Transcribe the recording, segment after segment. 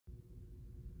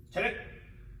차렷,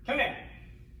 경례.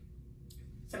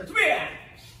 자, 준비.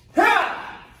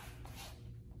 하!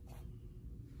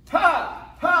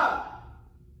 하! 하!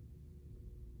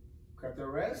 Grab the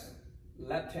wrist,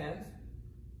 left hand,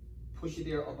 push it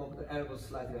there above the elbow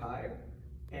slightly higher,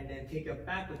 and then take your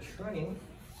backward turning.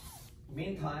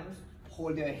 Meantime,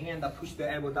 hold your hand up, push the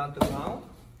elbow down to the ground,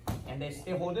 and then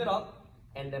stay hold it up,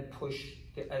 and then push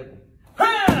the elbow.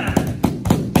 Ha!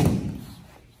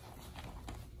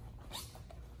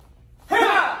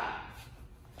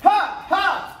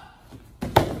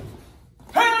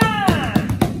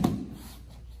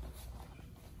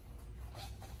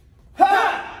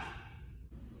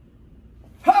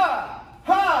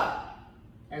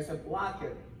 As a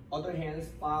blocker, other hands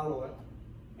follow it,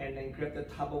 and then grab the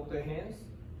top of the hands,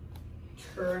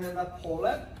 turn and up, pull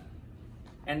it,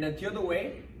 and then the other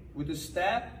way, with the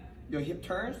step, your hip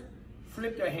turns,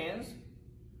 flip your hands,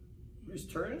 wrist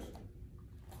turns,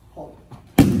 hold,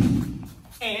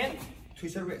 and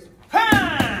twist your wrist.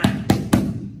 Ha!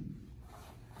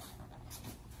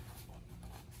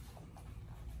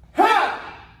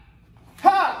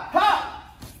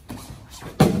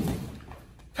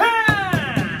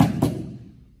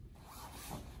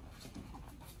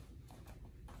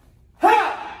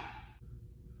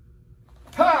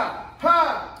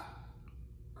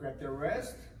 Grab the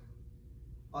wrist,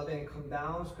 or then come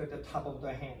down, grab the top of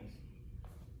the hands.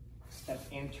 Step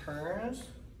in, turns.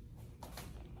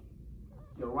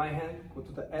 Your right hand go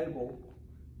to the elbow,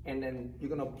 and then you're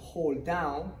gonna pull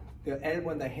down the elbow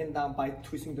and the hand down by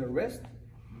twisting the wrist.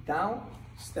 Down,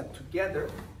 step together,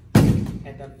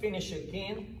 and then finish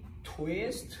again,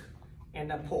 twist, and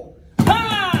then pull.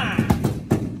 Ha!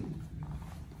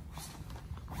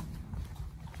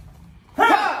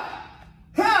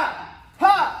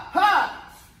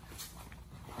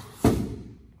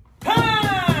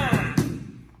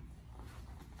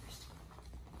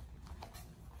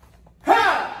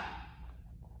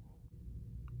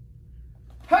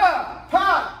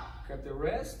 Grab the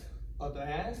wrist of the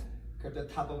hands, grab the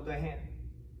top of the hand.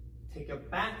 Take your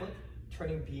backward,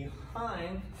 turning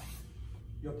behind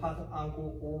your partner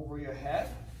ankle over your head,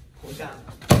 pull down.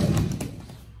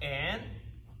 And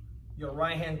your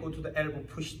right hand go to the elbow,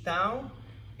 push down,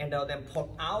 and then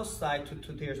pull outside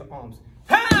to your arms.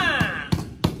 Ha!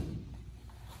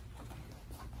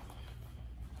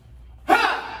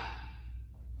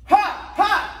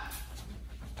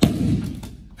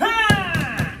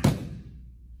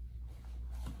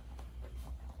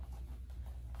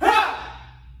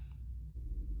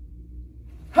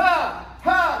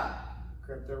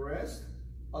 Grab the wrist,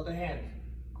 other hand,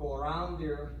 go around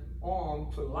your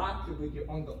arm to lock it with your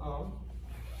underarm,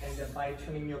 and then by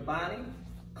turning your body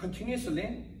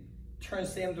continuously, turn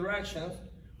same direction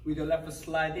with your left foot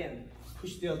slide in.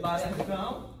 Push your body on the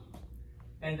ground,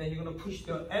 and then you're gonna push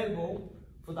the elbow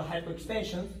for the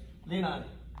hyperextension, lean on it.